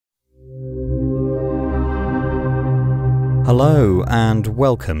Hello and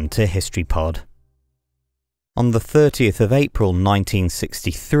welcome to History Pod. On the 30th of April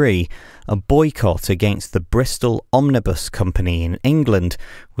 1963, a boycott against the Bristol Omnibus Company in England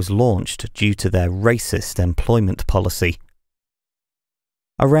was launched due to their racist employment policy.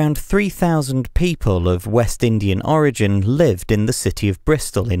 Around 3,000 people of West Indian origin lived in the city of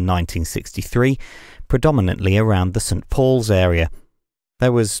Bristol in 1963, predominantly around the St Paul's area.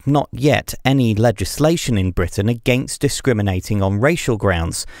 There was not yet any legislation in Britain against discriminating on racial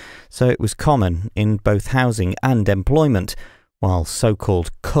grounds, so it was common in both housing and employment, while so-called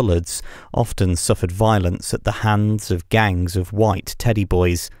coloureds often suffered violence at the hands of gangs of white teddy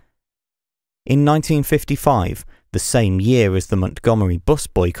boys. In 1955, the same year as the Montgomery Bus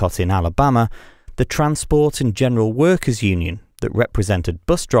Boycott in Alabama, the Transport and General Workers Union, that represented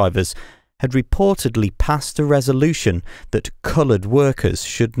bus drivers, had reportedly passed a resolution that coloured workers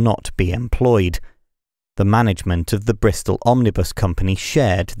should not be employed. The management of the Bristol Omnibus Company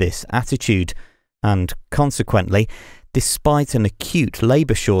shared this attitude, and consequently, despite an acute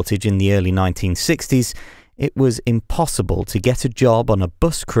labour shortage in the early 1960s, it was impossible to get a job on a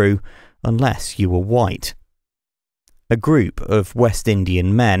bus crew unless you were white. A group of West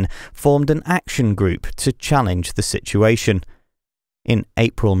Indian men formed an action group to challenge the situation. In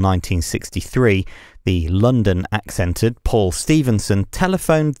April 1963, the London-accented Paul Stephenson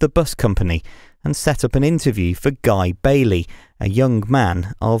telephoned the bus company and set up an interview for Guy Bailey, a young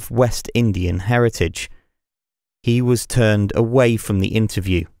man of West Indian heritage. He was turned away from the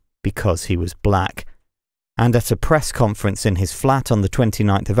interview because he was black, and at a press conference in his flat on the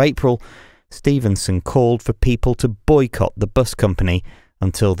 29th of April, Stephenson called for people to boycott the bus company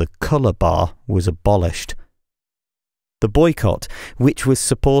until the colour bar was abolished. The boycott, which was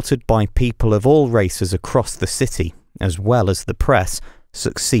supported by people of all races across the city, as well as the press,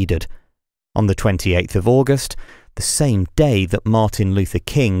 succeeded. On the 28th of August, the same day that Martin Luther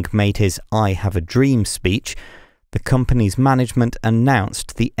King made his I Have a Dream speech, the company's management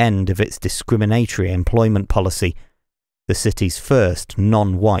announced the end of its discriminatory employment policy. The city's first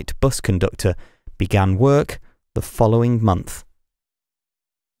non-white bus conductor began work the following month.